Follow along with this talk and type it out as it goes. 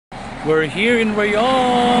We're here in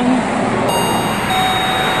Rayong.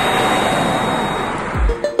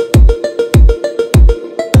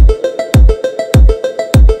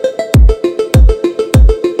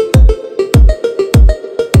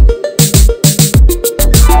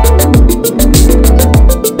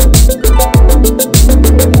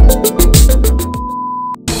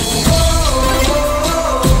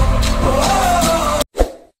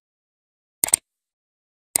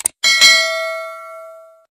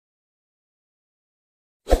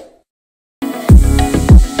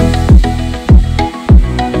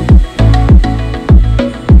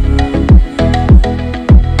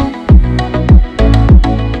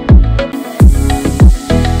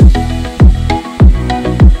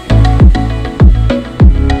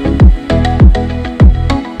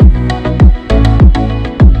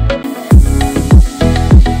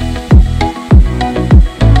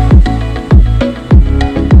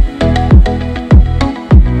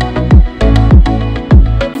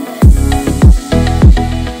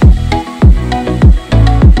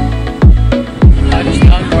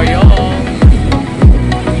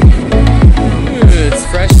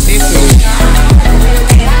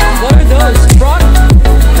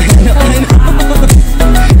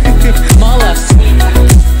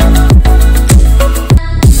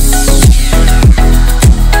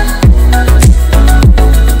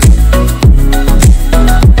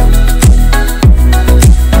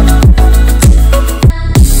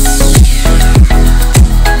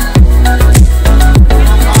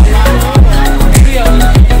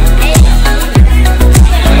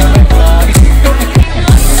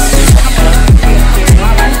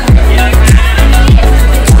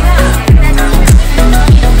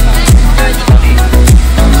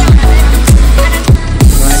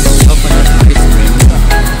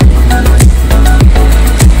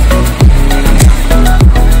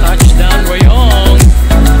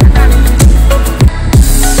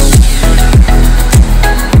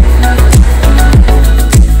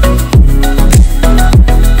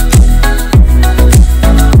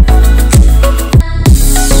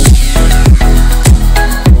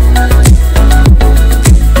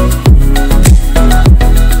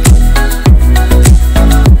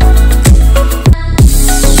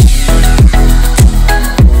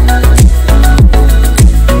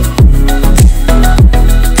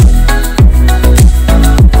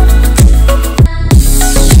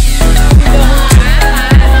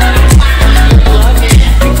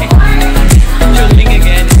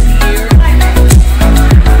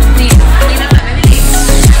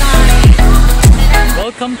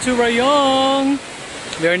 Welcome to Rayong!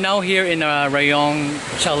 We are now here in a Rayong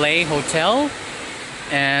Chalet Hotel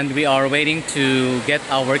and we are waiting to get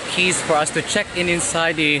our keys for us to check in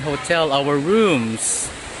inside the hotel, our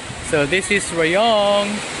rooms. So this is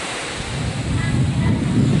Rayong.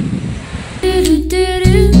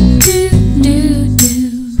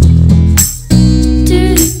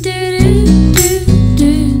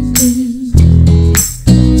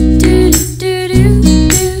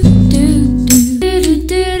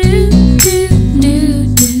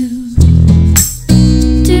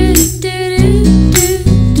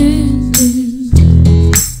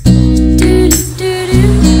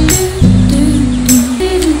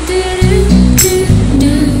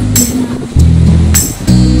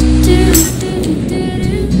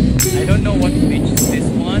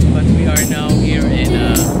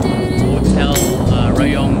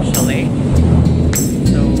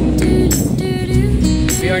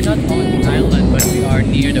 We are not on Thailand, but we are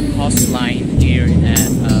near the coastline here at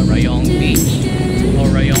Rayong Beach or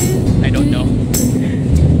Rayong, I don't know.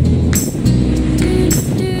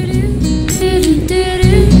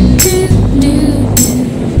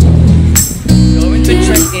 Going to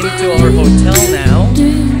check into our hotel now.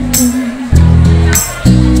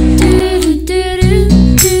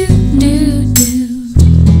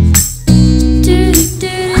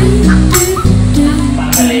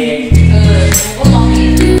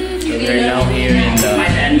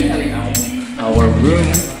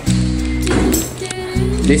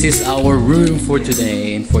 This is our room for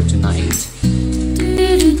today and for tonight.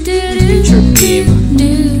 Picture beam.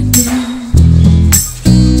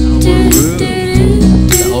 Our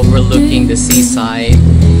room overlooking the seaside.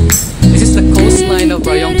 This is the coastline of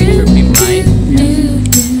Rayong picture beam, right?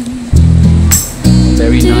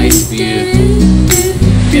 Very nice view.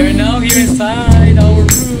 We are now here inside our room.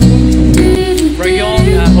 Rayong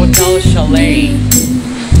Hotel Chalet.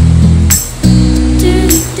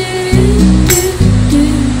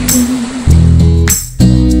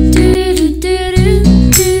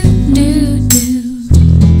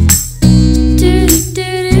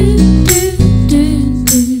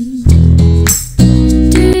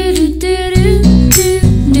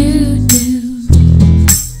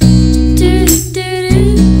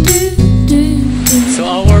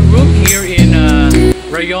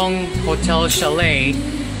 Chalet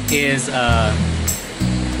is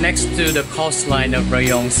next to the coastline of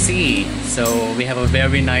Rayong Sea. So we have a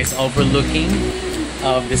very nice overlooking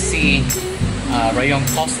of the sea, Rayong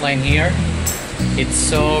coastline here. It's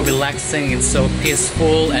so relaxing, it's so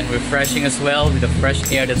peaceful and refreshing as well, with the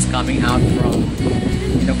fresh air that's coming out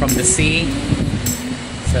from the sea.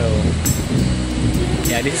 So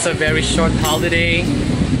yeah, this is a very short holiday.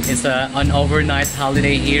 It's an overnight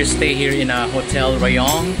holiday here. Stay here in a hotel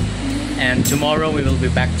Rayong, and tomorrow we will be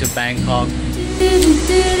back to Bangkok.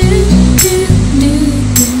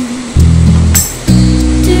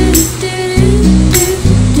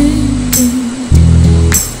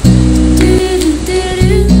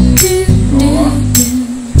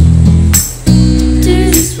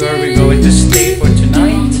 This is where we're going to stay for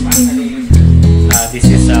tonight. This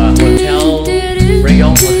is a hotel,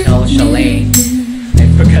 Rayong Hotel Chalet. I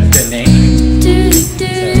forgot the name. So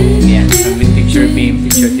yeah, I'm with Picture Beam,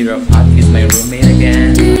 Picture Tirapat. He's my roommate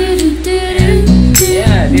again. And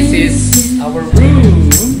yeah, this is our room.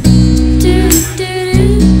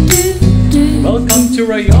 Welcome to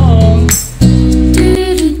Rayong.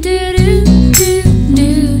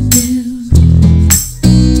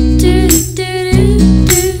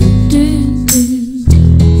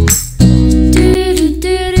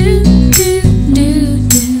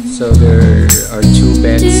 So there are 2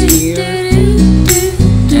 beds here,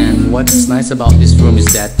 and what's nice about this room is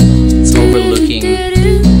that it's overlooking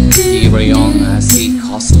the Rayong Sea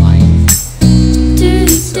coastline.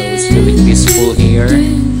 So it's really peaceful here,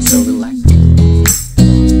 so relaxed.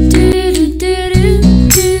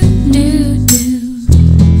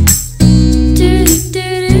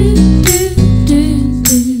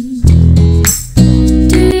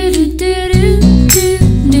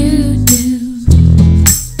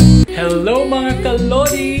 Hello mga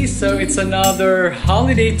kalodi! So it's another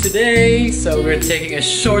holiday today. So we're taking a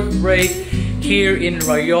short break here in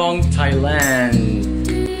Rayong, Thailand.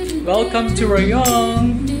 Welcome to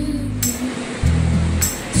Rayong!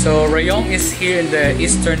 So Rayong is here in the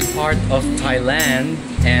eastern part of Thailand,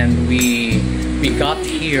 and we got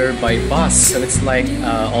here by bus. So it's like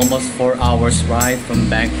almost 4 hours ride from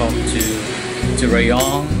Bangkok to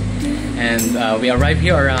Rayong. And we arrived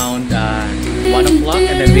here around 1 o'clock,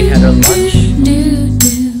 and then we had our lunch.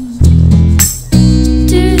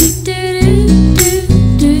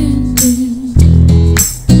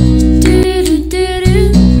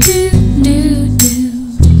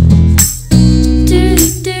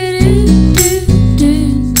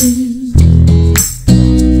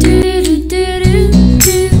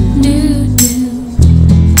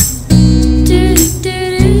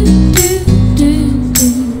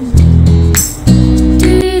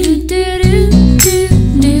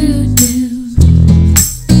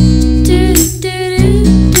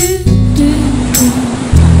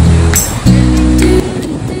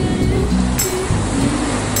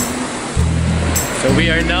 So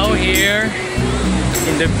we are now here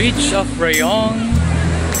in the beach of Rayong,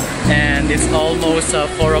 and it's almost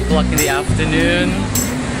 4 o'clock in the afternoon,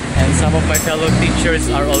 and some of my fellow teachers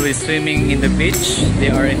are always swimming in the beach. They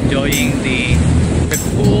are enjoying the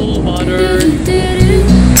cool water,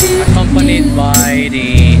 accompanied by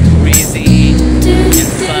the breezy and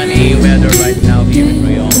sunny weather right now here in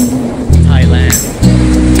Rayong, Thailand.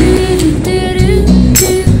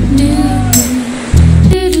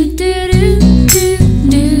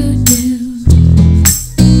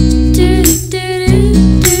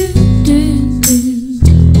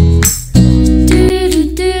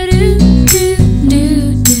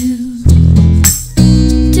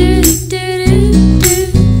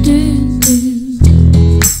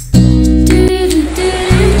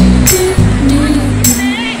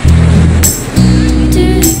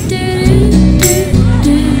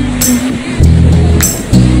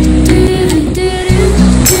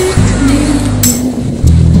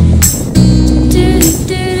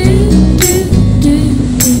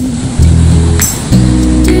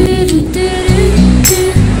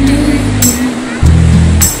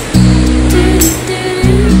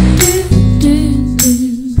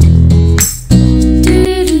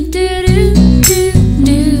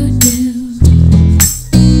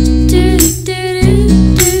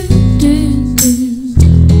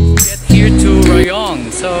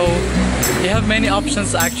 Many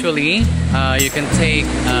options actually. You can take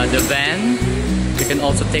the van, you can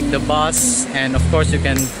also take the bus, and of course you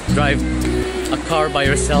can drive a car by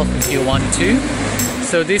yourself if you want to.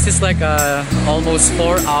 So this is like a almost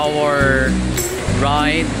 4-hour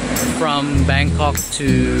ride from Bangkok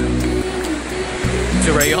to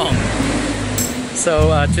Rayong.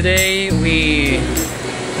 So today we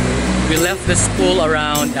left the school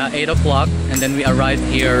around 8 o'clock, and then we arrived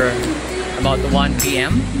here about 1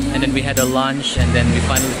 p.m. and then we had a lunch, and then we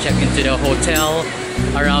finally checked into the hotel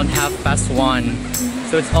around 1:30.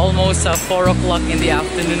 So it's almost 4 o'clock in the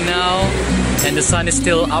afternoon now, and the sun is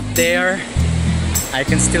still up there. I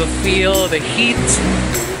can still feel the heat,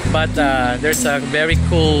 but there's a very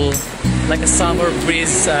cool, like a summer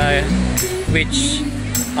breeze, which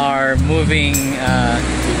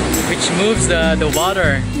moves the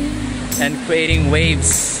water and creating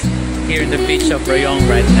waves here in the beach of Rayong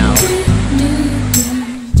right now.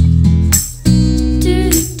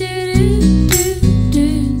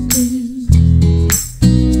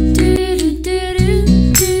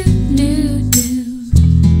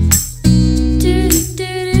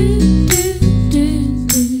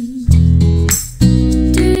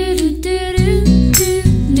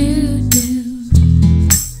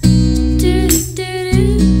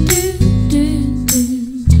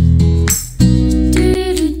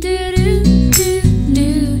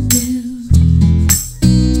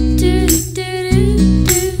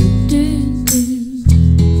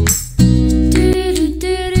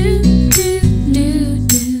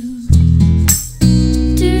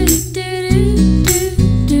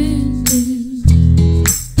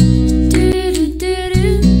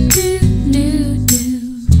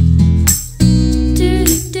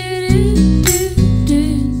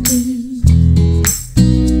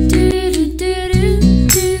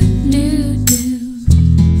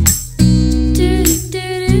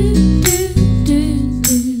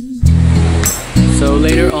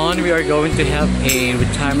 Later on, we are going to have a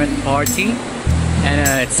retirement party, and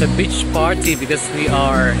it's a beach party because we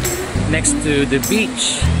are next to the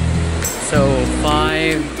beach. So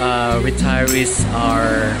 5 retirees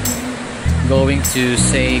are going to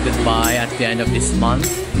say goodbye at the end of this month,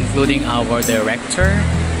 including our director.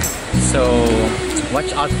 So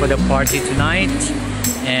watch out for the party tonight,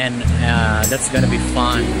 and that's gonna be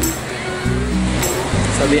fun.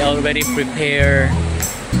 So they already prepare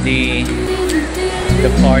the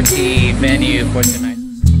party venue for tonight.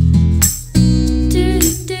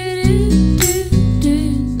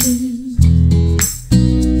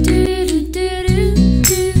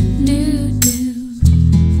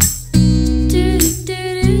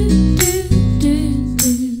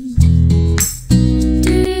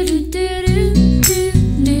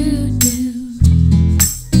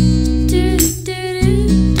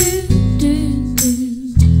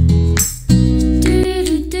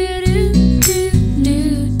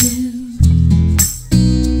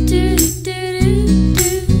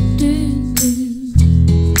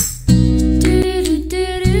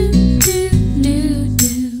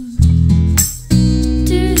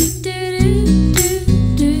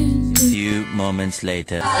 Moments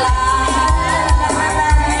later.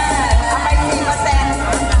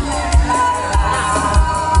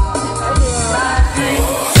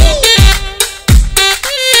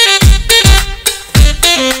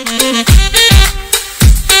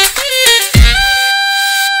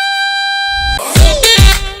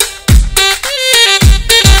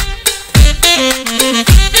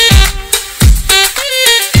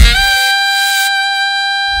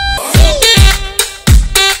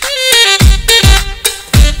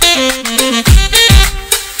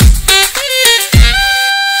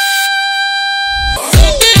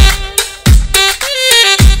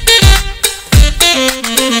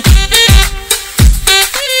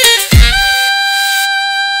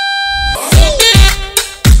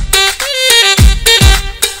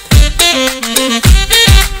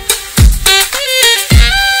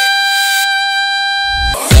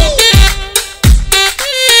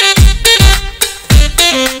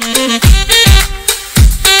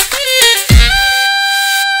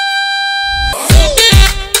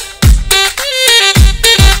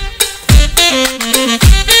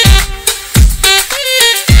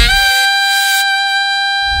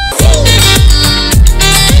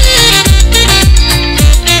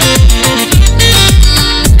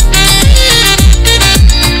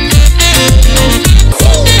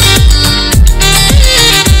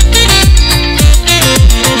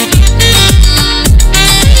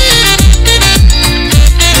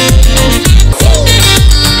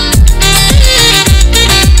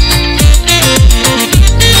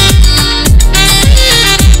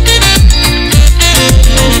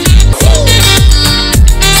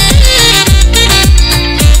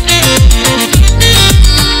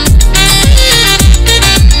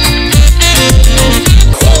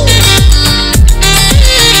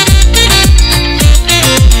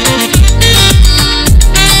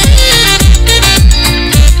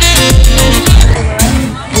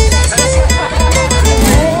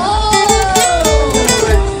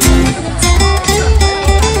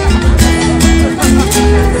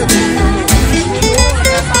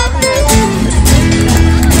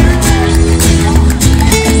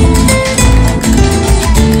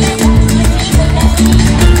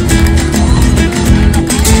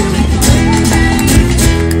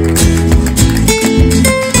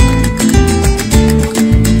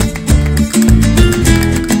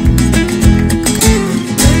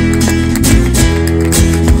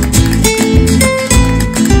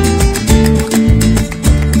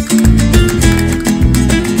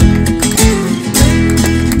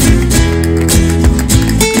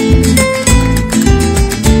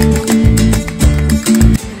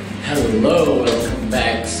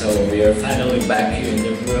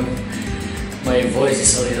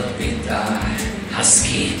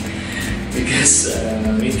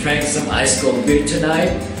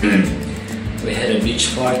 We had a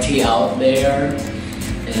beach party out there,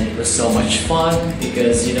 and it was so much fun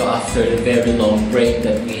because, you know, after the very long break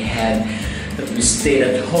that we had, that we stayed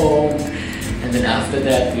at home, and then after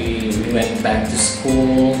that we went back to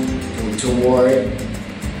school, to work.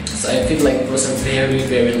 So I feel like it was a very,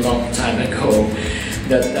 very long time ago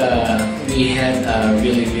that we had a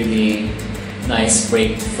really, really nice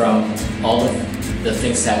break from all of the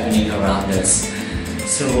things happening around us.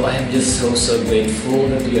 So I'm just so grateful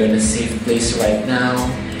that we are in a safe place right now,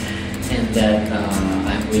 and that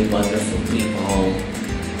I'm with wonderful people.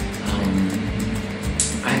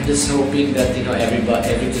 I'm just hoping that, you know,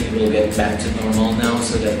 everything will get back to normal now,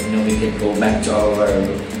 so that, you know, we can go back to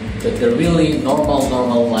the really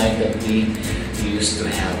normal life that we used to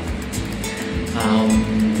have.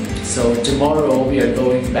 So tomorrow we are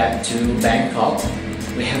going back to Bangkok.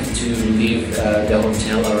 We have to leave the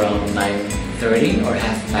hotel around 9:30 or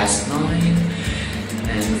 9:30,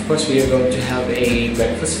 and of course we are going to have a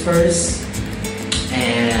breakfast first,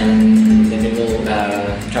 and then we will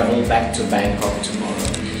travel back to Bangkok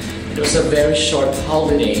tomorrow. It was a very short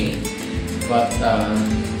holiday, but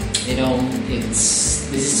you know, this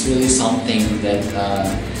is really something that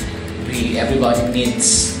everybody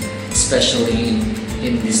needs, especially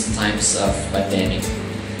in these times of pandemic.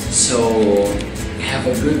 So have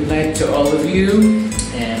a good night to all of you,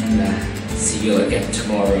 and see you again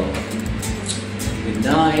tomorrow. Good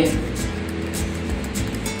night.